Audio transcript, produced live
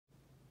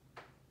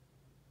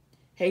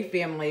Hey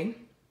family,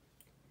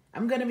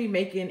 I'm gonna be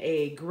making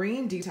a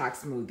green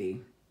detox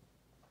smoothie.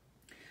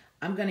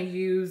 I'm gonna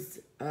use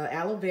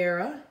aloe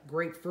vera,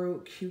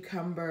 grapefruit,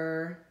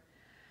 cucumber,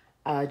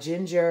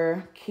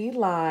 ginger, key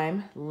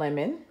lime,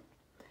 lemon,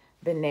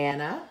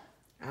 banana,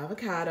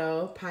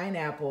 avocado,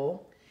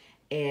 pineapple,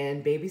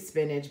 and baby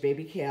spinach,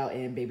 baby kale,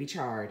 and baby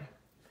chard.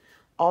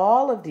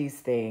 All of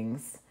these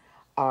things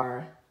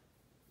are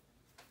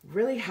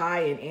really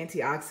high in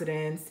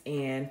antioxidants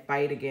and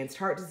fight against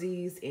heart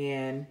disease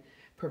and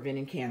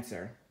preventing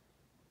cancer.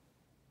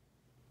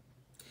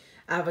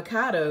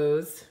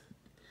 Avocados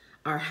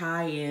are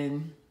high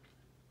in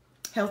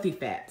healthy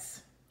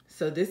fats.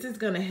 So this is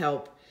going to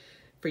help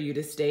for you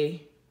to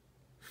stay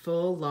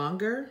full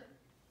longer.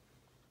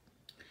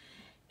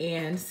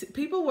 And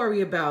people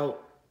worry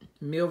about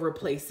meal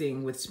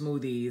replacing with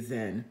smoothies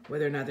and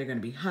whether or not they're going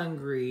to be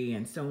hungry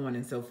and so on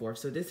and so forth.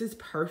 So this is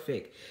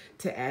perfect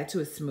to add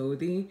to a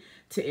smoothie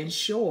to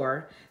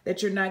ensure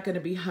that you're not going to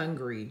be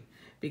hungry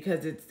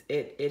because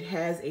it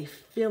has a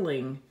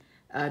filling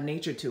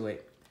nature to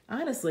it.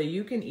 Honestly,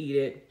 you can eat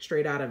it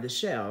straight out of the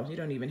shell. You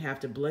don't even have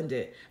to blend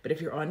it. But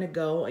if you're on the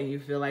go and you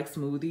feel like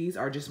smoothies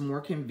are just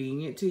more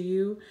convenient to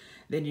you,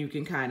 then you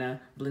can kind of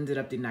blend it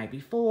up the night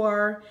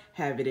before,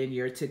 have it in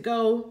your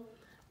to-go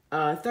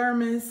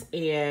thermos,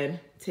 and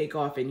take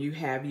off, and you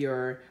have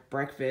your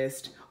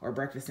breakfast or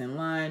breakfast and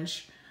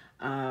lunch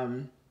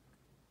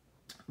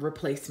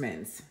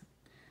replacements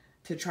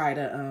to try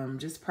to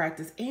just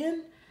practice.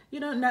 And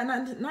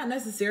not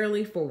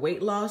necessarily for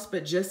weight loss,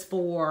 but just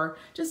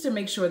to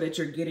make sure that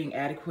you're getting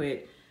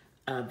adequate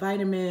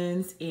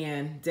vitamins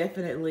and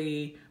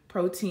definitely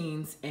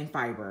proteins and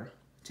fiber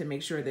to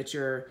make sure that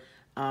you're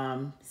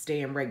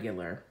staying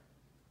regular.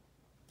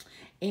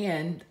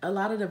 And a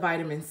lot of the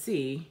vitamin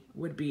C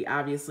would be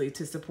obviously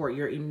to support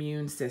your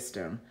immune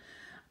system.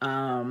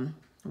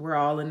 We're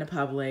all in the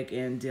public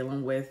and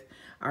dealing with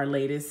our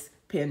latest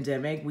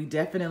pandemic. We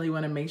definitely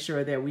want to make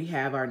sure that we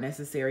have our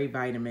necessary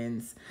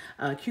vitamins.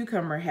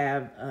 Cucumber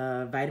have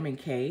vitamin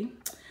K,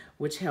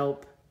 which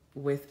help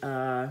with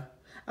a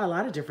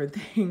lot of different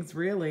things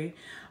really,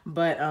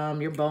 but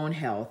your bone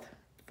health.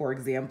 For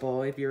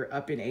example, if you're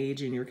up in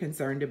age and you're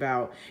concerned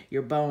about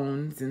your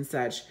bones and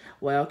such,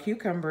 well,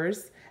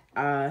 cucumbers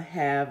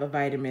have a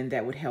vitamin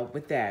that would help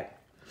with that.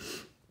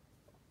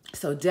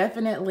 So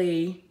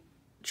definitely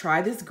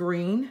try this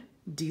green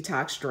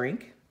detox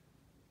drink.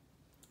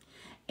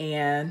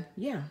 And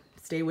yeah,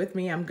 stay with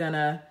me. I'm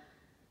gonna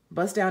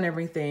bust down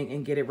everything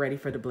and get it ready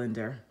for the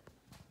blender.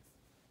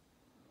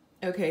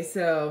 Okay,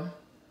 so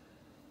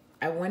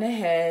I went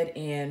ahead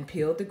and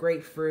peeled the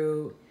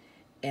grapefruit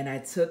and I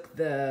took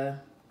the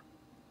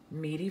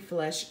meaty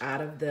flesh out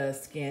of the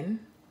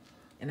skin,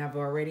 and I've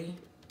already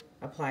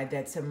applied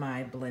that to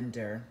my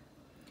blender.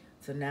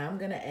 So now I'm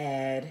gonna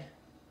add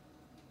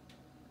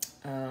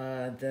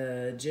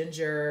the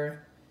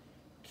ginger,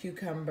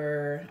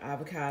 cucumber,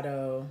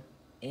 avocado,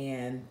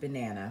 and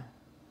banana.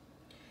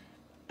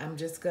 I'm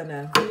just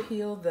gonna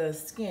peel the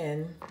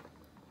skin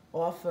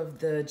off of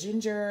the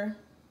ginger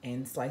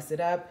and slice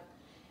it up,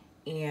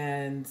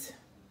 and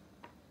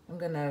I'm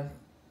gonna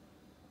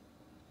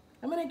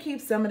keep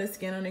some of the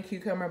skin on the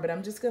cucumber, but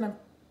I'm just gonna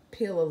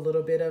peel a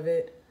little bit of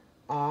it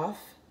off.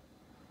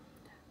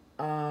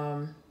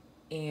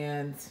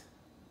 And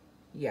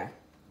yeah,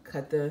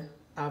 cut the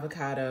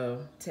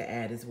avocado to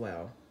add as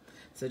well.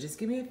 So just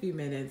give me a few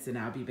minutes and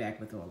I'll be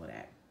back with all of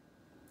that.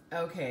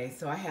 Okay,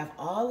 so I have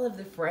all of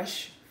the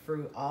fresh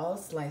fruit all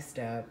sliced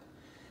up.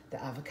 The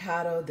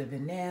avocado, the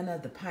banana,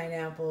 the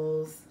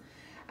pineapples.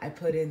 I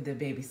put in the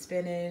baby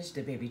spinach,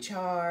 the baby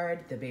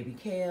chard, the baby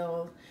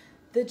kale,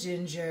 the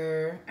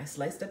ginger. I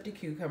sliced up the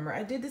cucumber.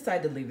 I did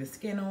decide to leave the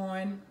skin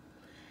on.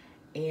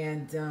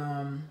 And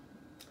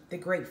the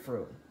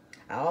grapefruit.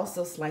 I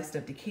also sliced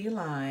up the key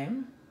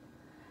lime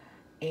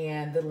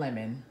and the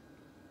lemon.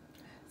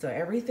 So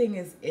everything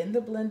is in the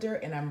blender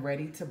and I'm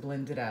ready to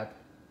blend it up.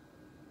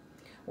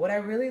 What I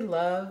really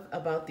love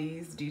about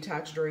these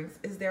detox drinks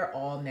is they're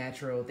all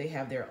natural. They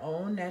have their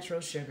own natural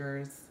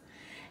sugars,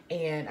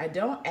 and I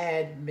don't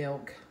add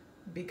milk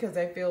because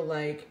I feel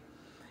like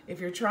if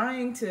you're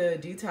trying to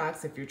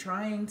detox, if you're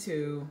trying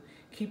to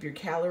keep your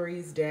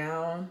calories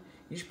down,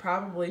 you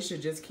probably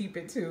should just keep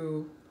it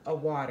to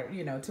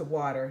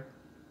water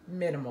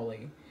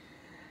minimally,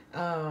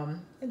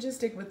 and just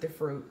stick with the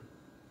fruit.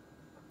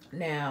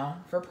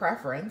 Now, for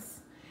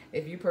preference,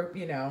 if you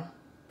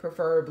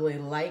preferably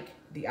like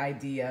the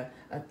idea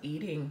of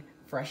eating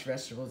fresh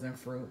vegetables and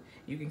fruit,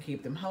 you can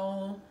keep them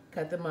whole,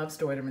 cut them up,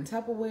 store them in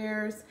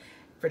Tupperwares.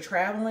 For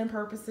traveling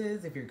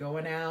purposes, if you're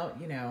going out,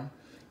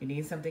 you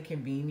need something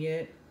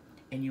convenient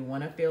and you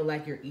want to feel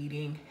like you're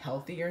eating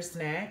healthier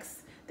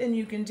snacks, then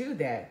you can do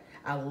that.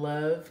 I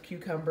love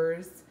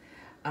cucumbers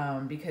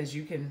because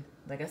you can,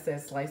 like I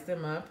said, slice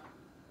them up,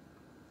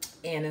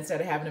 and instead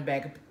of having a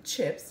bag of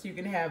chips, you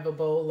can have a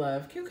bowl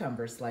of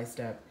cucumbers sliced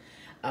up.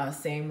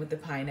 Same with the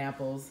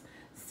pineapples,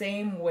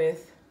 same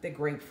with the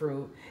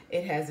grapefruit.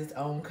 It has its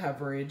own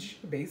coverage,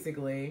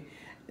 basically.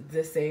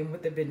 The same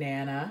with the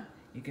banana.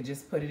 You can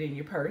just put it in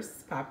your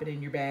purse, pop it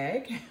in your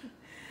bag.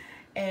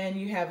 and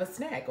you have a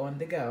snack on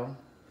the go.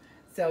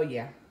 So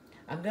yeah,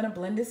 I'm gonna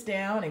blend this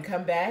down and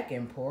come back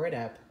and pour it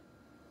up.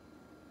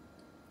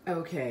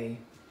 Okay,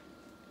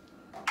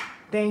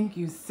 thank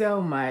you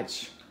so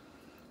much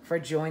for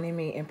joining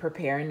me in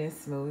preparing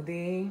this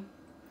smoothie.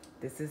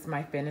 This is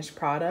my finished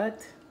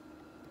product,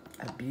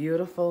 a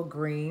beautiful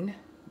green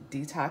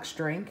detox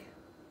drink.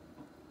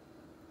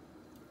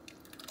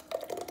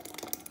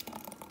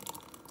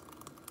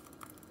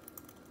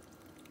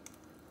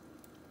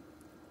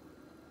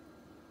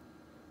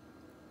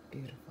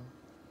 Beautiful.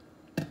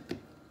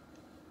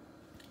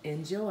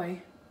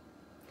 Enjoy.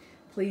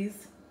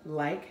 Please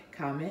like,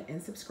 comment,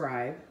 and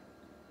subscribe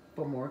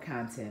for more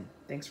content.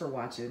 Thanks for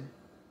watching.